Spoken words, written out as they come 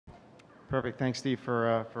Perfect. Thanks, Steve,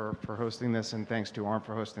 for hosting this, and thanks to ARM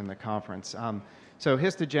for hosting the conference. So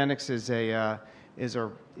Histogenics is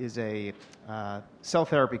a cell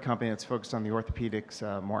therapy company that's focused on the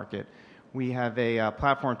orthopedics market. We have a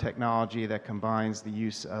platform technology that combines the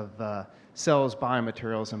use of cells,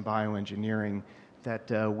 biomaterials, and bioengineering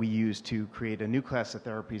that we use to create a new class of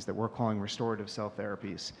therapies that we're calling restorative cell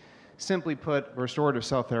therapies. Simply put, restorative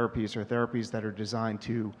cell therapies are therapies that are designed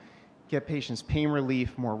to get patients pain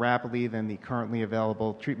relief more rapidly than the currently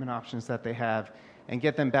available treatment options that they have, and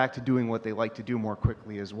get them back to doing what they like to do more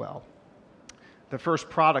quickly as well. The first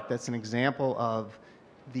product that's an example of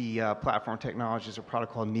the platform technology is a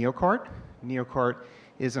product called NeoCart. NeoCart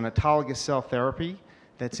is an autologous cell therapy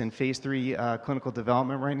that's in phase 3 clinical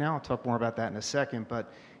development right now. I'll talk more about that in a second,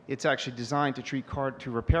 but it's actually designed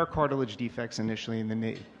to repair cartilage defects initially in the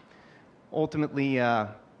knee. Ultimately,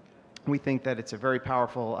 we think that it's a very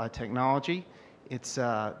powerful technology.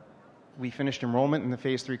 We finished enrollment in the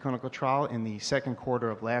phase 3 clinical trial in the second quarter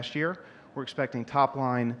of last year. We're expecting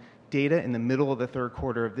top-line data in the middle of the third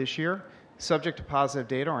quarter of this year. Subject to positive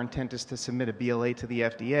data, our intent is to submit a BLA to the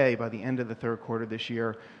FDA by the end of the third quarter this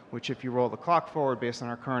year, which, if you roll the clock forward based on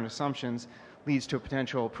our current assumptions, leads to a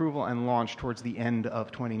potential approval and launch towards the end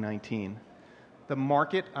of 2019. The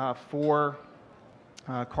market for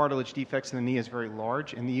cartilage defects in the knee is very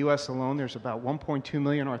large. In the U.S. alone, there's about 1.2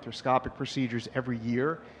 million arthroscopic procedures every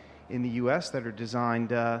year in the U.S. that are designed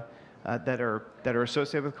that are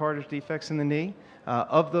associated with cartilage defects in the knee.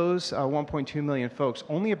 Of those 1.2 million folks,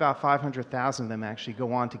 only about 500,000 of them actually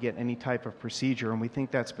go on to get any type of procedure, and we think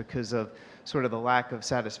that's because of sort of the lack of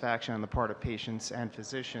satisfaction on the part of patients and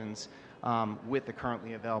physicians with the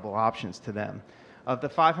currently available options to them. Of the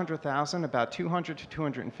 500,000, about 200 to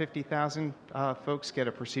 250,000 folks get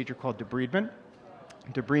a procedure called debridement.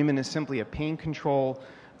 Debridement is simply a pain control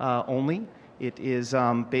only. It is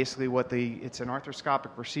basically it's an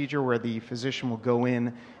arthroscopic procedure where the physician will go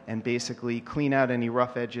in and basically clean out any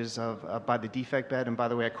rough edges by the defect bed. And by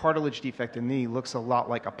the way, a cartilage defect in the knee looks a lot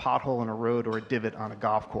like a pothole in a road or a divot on a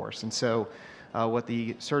golf course. And so what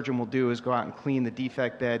the surgeon will do is go out and clean the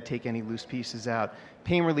defect bed, take any loose pieces out.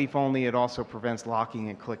 Pain relief only. It also prevents locking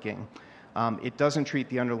and clicking. It doesn't treat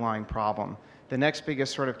the underlying problem. The next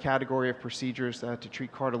biggest sort of category of procedures to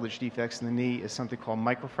treat cartilage defects in the knee is something called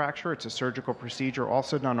microfracture. It's a surgical procedure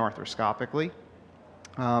also done arthroscopically.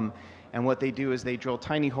 And what they do is they drill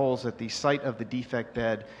tiny holes at the site of the defect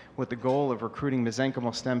bed with the goal of recruiting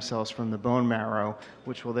mesenchymal stem cells from the bone marrow,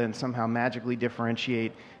 which will then somehow magically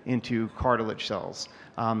differentiate into cartilage cells.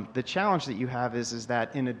 The challenge that you have is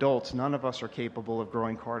that in adults, none of us are capable of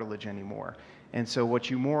growing cartilage anymore. And so what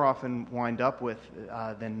you more often wind up with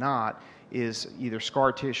than not is either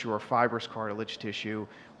scar tissue or fibrous cartilage tissue,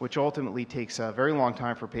 which ultimately takes a very long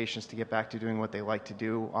time for patients to get back to doing what they like to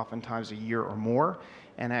do, oftentimes a year or more.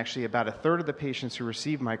 And actually about a third of the patients who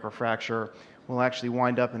receive microfracture will actually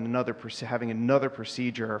wind up in having another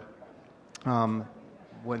procedure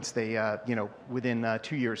once they, within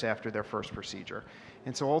 2 years after their first procedure.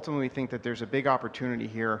 And so ultimately we think that there's a big opportunity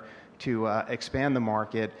here to expand the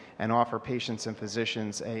market and offer patients and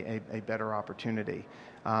physicians a better opportunity.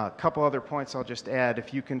 A couple other points I'll just add.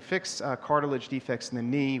 If you can fix cartilage defects in the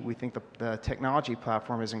knee, we think the technology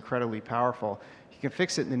platform is incredibly powerful. You can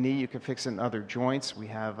fix it in the knee, you can fix it in other joints. We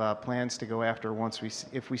have plans to go after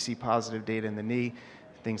if we see positive data in the knee,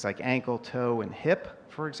 things like ankle, toe, and hip,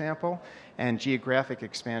 for example, and geographic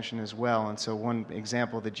expansion as well. And so one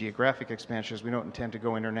example of the geographic expansion is we don't intend to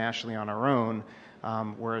go internationally on our own,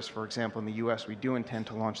 whereas, for example, in the U.S., we do intend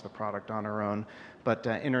to launch the product on our own. But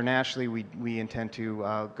internationally, we intend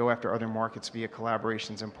to go after other markets via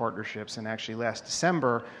collaborations and partnerships. And actually, last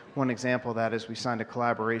December, one example of that is we signed a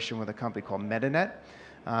collaboration with a company called Medinet.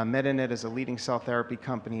 Medinet is a leading cell therapy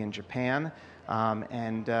company in Japan.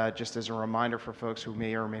 Just as a reminder for folks who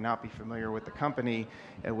may or may not be familiar with the company,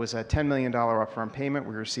 it was a $10 million upfront payment.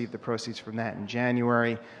 We received the proceeds from that in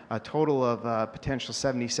January, a total of potential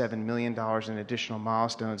 $77 million in additional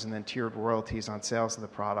milestones and then tiered royalties on sales of the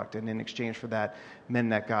product. And in exchange for that,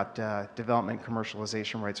 Medinet got development and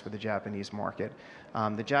commercialization rights for the Japanese market.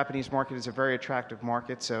 The Japanese market is a very attractive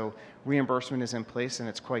market, so reimbursement is in place and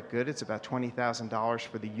it's quite good. It's about $20,000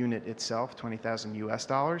 for the unit itself, $20,000 US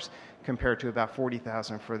dollars, compared to about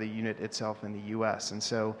 $40,000 for the unit itself in the US. And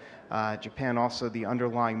so Japan also, the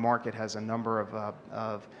underlying market has a number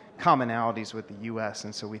of commonalities with the US,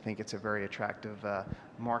 and so we think it's a very attractive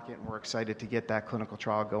market, and we're excited to get that clinical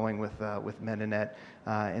trial going with Medinet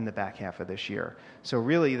in the back half of this year. So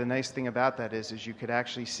really the nice thing about that is you could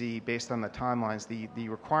actually see, based on the timelines, the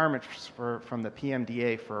requirements from the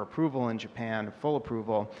PMDA for approval in Japan, full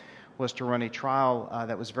approval, was to run a trial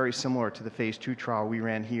that was very similar to the phase 2 trial we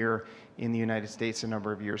ran here in the United States a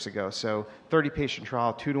number of years ago. So 30-patient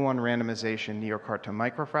trial, 2-to-1 randomization, NeoCart to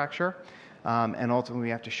microfracture. And ultimately, we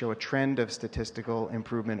have to show a trend of statistical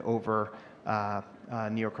improvement over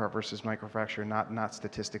NeoCart versus microfracture, not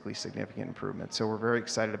statistically significant improvement. So we're very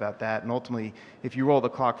excited about that. And ultimately, if you roll the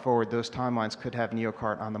clock forward, those timelines could have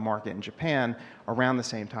NeoCart on the market in Japan around the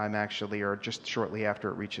same time, actually, or just shortly after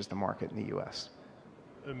it reaches the market in the U.S.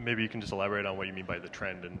 Maybe you can just elaborate on what you mean by the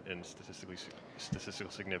trend and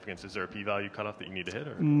statistical significance. Is there a p-value cutoff that you need to hit?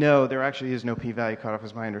 Or? No, there actually is no p-value cutoff,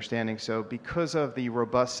 is my understanding. So because of the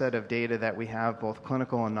robust set of data that we have, both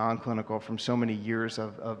clinical and non-clinical, from so many years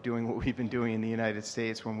of doing what we've been doing in the United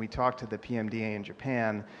States, when we talked to the PMDA in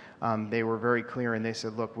Japan, they were very clear, and they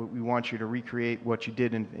said, look, we want you to recreate what you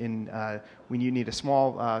did when you need a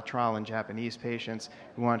small trial in Japanese patients.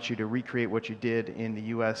 We want you to recreate what you did in the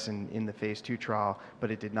U.S. in the phase 2 trial,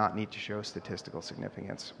 but it did not need to show statistical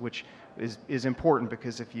significance, which is important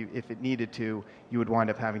because if it needed to, you would wind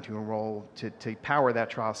up having to enroll to power that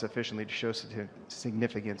trial sufficiently to show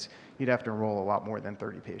significance. You'd have to enroll a lot more than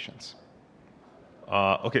 30 patients.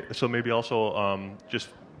 Okay, so maybe also just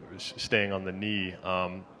staying on the knee,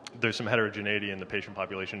 there's some heterogeneity in the patient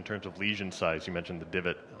population in terms of lesion size. You mentioned the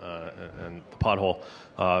divot and the pothole.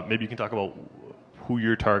 Maybe you can talk about who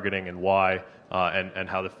you're targeting and why, and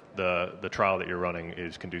how the trial that you're running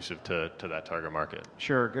is conducive to that target market.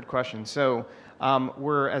 Sure, good question. So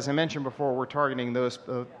as I mentioned before, we're targeting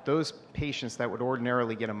those patients that would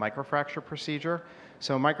ordinarily get a microfracture procedure.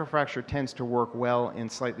 So microfracture tends to work well in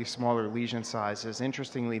slightly smaller lesion sizes.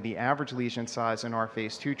 Interestingly, the average lesion size in our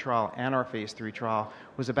phase 2 trial and our phase 3 trial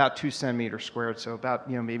was about 2 centimeters squared, so about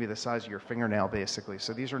maybe the size of your fingernail, basically.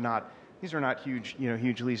 So these are not huge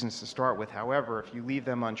huge lesions to start with. However, if you leave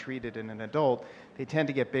them untreated in an adult, they tend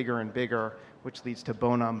to get bigger and bigger, which leads to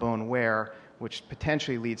bone-on-bone wear, which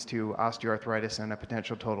potentially leads to osteoarthritis and a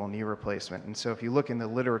potential total knee replacement. And so if you look in the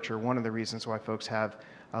literature, one of the reasons why folks have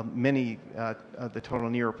many of the total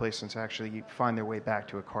knee replacements actually find their way back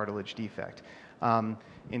to a cartilage defect.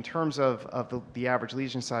 In terms of the average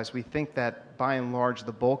lesion size, we think that by and large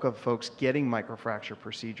the bulk of folks getting microfracture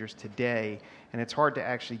procedures today, and it's hard to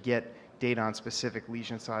actually get data on specific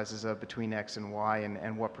lesion sizes of between X and Y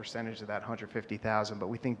and what percentage of that 150,000, but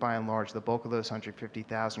we think by and large the bulk of those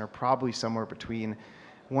 150,000 are probably somewhere between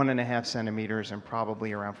 1.5 centimeters and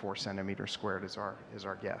probably around 4 centimeters squared is our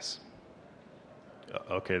guess.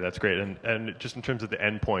 Okay, that's great. And just in terms of the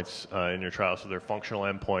endpoints in your trial, so they're functional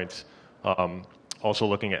endpoints, also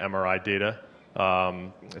looking at MRI data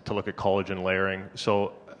to look at collagen layering.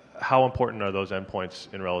 So how important are those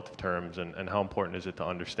endpoints in relative terms, and how important is it to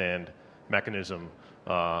understand mechanism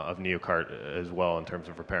of NeoCart as well in terms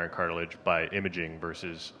of repairing cartilage by imaging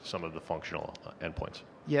versus some of the functional endpoints?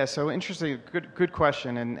 Yeah, so interesting, good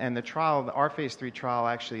question. And the trial, our phase 3 trial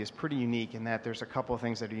actually is pretty unique in that there's a couple of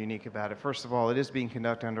things that are unique about it. First of all, it is being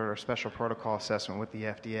conducted under a special protocol assessment with the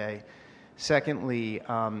FDA. Secondly,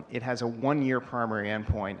 it has a 1-year primary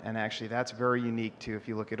endpoint, and actually that's very unique to if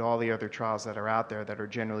you look at all the other trials that are out there that are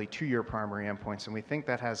generally 2-year primary endpoints, and we think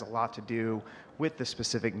that has a lot to do with the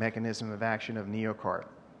specific mechanism of action of NeoCart,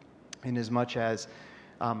 in as much as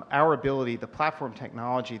our ability, the platform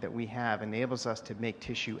technology that we have enables us to make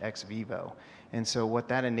tissue ex vivo. And so what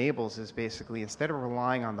that enables is basically instead of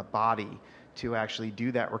relying on the body to actually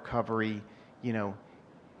do that recovery,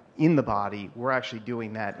 in the body, we're actually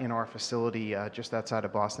doing that in our facility just outside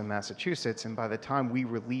of Boston, Massachusetts. And by the time we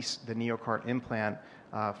release the NeoCart implant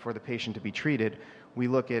for the patient to be treated,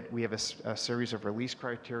 we have a series of release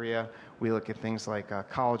criteria. We look at things like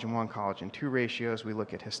collagen 1, collagen 2 ratios. We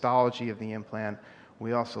look at histology of the implant.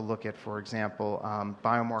 We also look at, for example,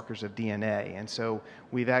 biomarkers of DNA. And so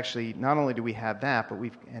we've actually, not only do we have that, but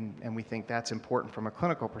and we think that's important from a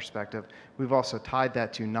clinical perspective, we've also tied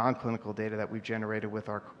that to non-clinical data that we've generated with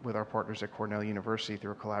our partners at Cornell University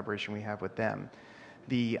through a collaboration we have with them.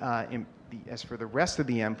 As for the rest of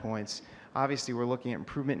the endpoints, obviously we're looking at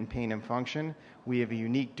improvement in pain and function. We have a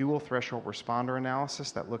unique dual threshold responder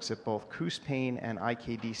analysis that looks at both KOOS pain and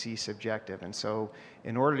IKDC subjective. And so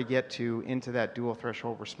in order to get into that dual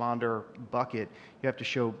threshold responder bucket, you have to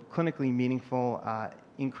show clinically meaningful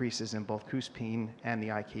increases in both KOOS pain and the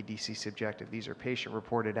IKDC subjective. These are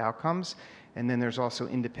patient-reported outcomes. And then there's also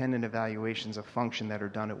independent evaluations of function that are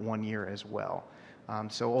done at 1 year as well.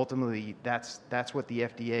 So ultimately, that's what the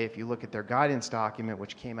FDA, if you look at their guidance document,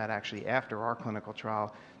 which came out actually after our clinical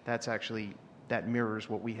trial, that mirrors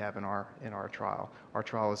what we have in our trial. Our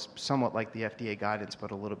trial is somewhat like the FDA guidance,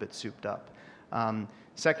 but a little bit souped up.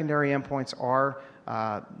 Secondary endpoints are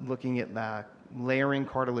looking at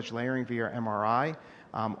cartilage layering via MRI.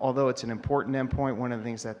 Although it's an important endpoint, one of the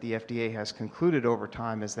things that the FDA has concluded over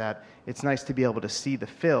time is that it's nice to be able to see the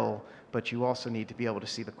fill, but you also need to be able to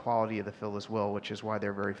see the quality of the fill as well, which is why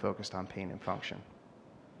they're very focused on pain and function.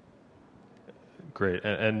 Great.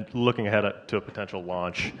 And looking ahead to a potential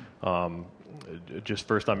launch, just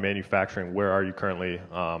first on manufacturing, where are you currently?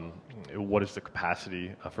 What is the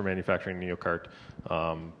capacity for manufacturing NeoCart?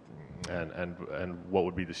 And what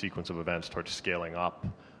would be the sequence of events towards scaling up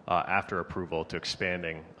after approval to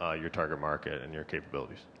expanding your target market and your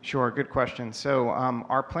capabilities? Sure, good question. So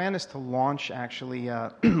our plan is to launch actually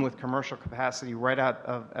with commercial capacity right out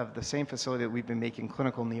of the same facility that we've been making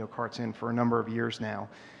clinical NeoCarts in for a number of years now.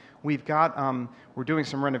 We've got, we're doing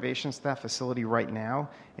some renovations to that facility right now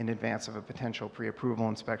in advance of a potential pre-approval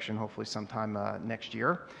inspection, hopefully sometime next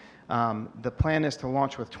year. The plan is to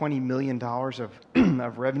launch with $20 million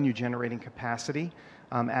of revenue generating capacity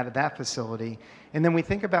out of that facility. And then we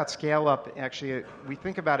think about scale up, actually, we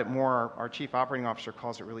think about it more, our chief operating officer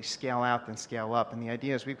calls it really scale out than scale up. And the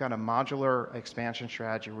idea is we've got a modular expansion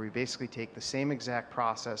strategy where we basically take the same exact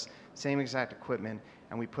process, same exact equipment,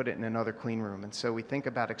 and we put it in another clean room. And so we think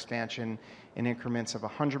about expansion in increments of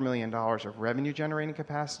 $100 million of revenue generating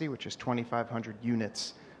capacity, which is 2,500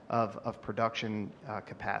 units of production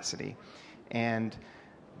capacity. And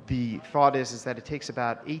the thought is that it takes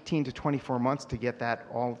about 18 to 24 months to get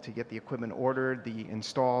to get the equipment ordered, the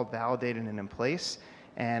installed, validated, and in place,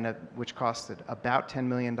 and which costs about $10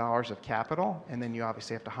 million of capital. And then you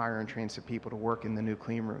obviously have to hire and train some people to work in the new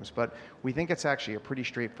clean rooms. But we think it's actually a pretty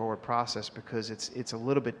straightforward process because it's a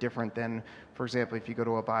little bit different than, for example, if you go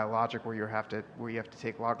to a biologic where you have to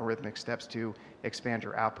take logarithmic steps to expand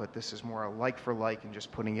your output. This is more a like for like and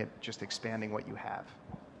just expanding what you have.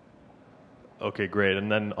 Okay, great.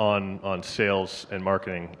 And then on sales and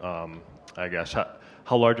marketing, I guess,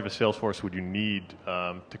 how large of a sales force would you need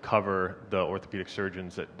to cover the orthopedic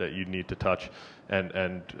surgeons that you need to touch?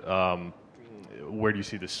 And where do you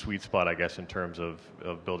see the sweet spot, I guess, in terms of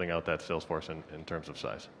building out that sales force in terms of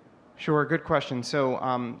size? Sure, good question. So,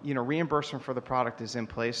 reimbursement for the product is in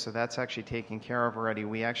place, so that's actually taken care of already.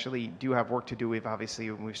 We actually do have work to do.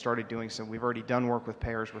 We've started doing some. We've already done work with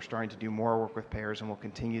payers. We're starting to do more work with payers, and we'll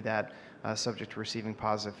continue that subject to receiving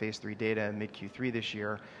positive phase 3 data in mid-Q3 this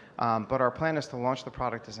year. But our plan is to launch the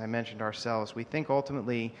product, as I mentioned, ourselves. We think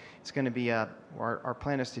ultimately it's going to be our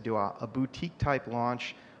plan is to do a boutique-type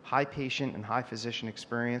launch, high patient and high physician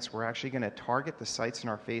experience. We're actually going to target the sites in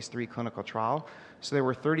our phase 3 clinical trial. So there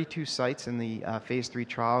were 32 sites in the phase 3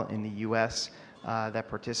 trial in the U.S. That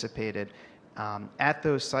participated. At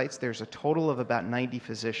those sites, there's a total of about 90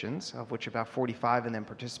 physicians, of which about 45 of them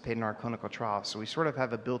participate in our clinical trial. So we sort of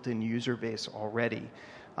have a built-in user base already.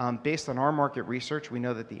 Based on our market research, we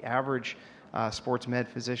know that the average sports med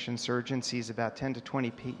physician surgeon sees about 10 to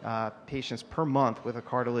 20 patients per month with a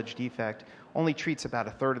cartilage defect, only treats about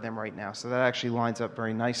a third of them right now. So that actually lines up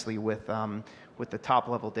very nicely with the top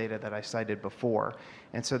level data that I cited before.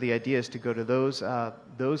 And so the idea is to go to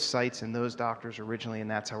those sites and those doctors originally,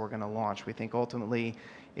 and that's how we're going to launch. We think ultimately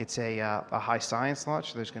it's a high science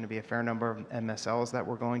launch. So there's going to be a fair number of MSLs that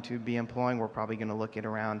we're going to be employing. We're probably going to look at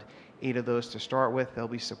around 8 of those to start with. They'll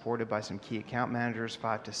be supported by some key account managers,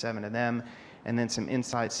 5 to 7 of them, and then some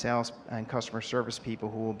inside sales and customer service people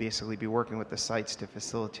who will basically be working with the sites to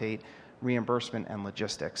facilitate reimbursement and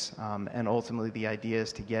logistics. And ultimately, the idea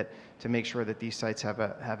is to make sure that these sites have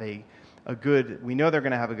a good. We know they're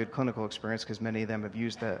going to have a good clinical experience because many of them have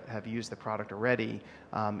used the product already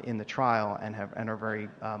in the trial and are very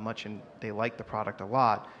much in. They like the product a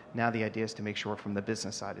lot. Now the idea is to make sure from the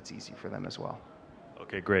business side it's easy for them as well.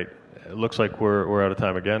 Okay, great. It looks like we're out of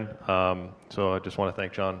time again. So I just want to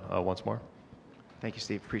thank John once more. Thank you,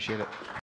 Steve. Appreciate it.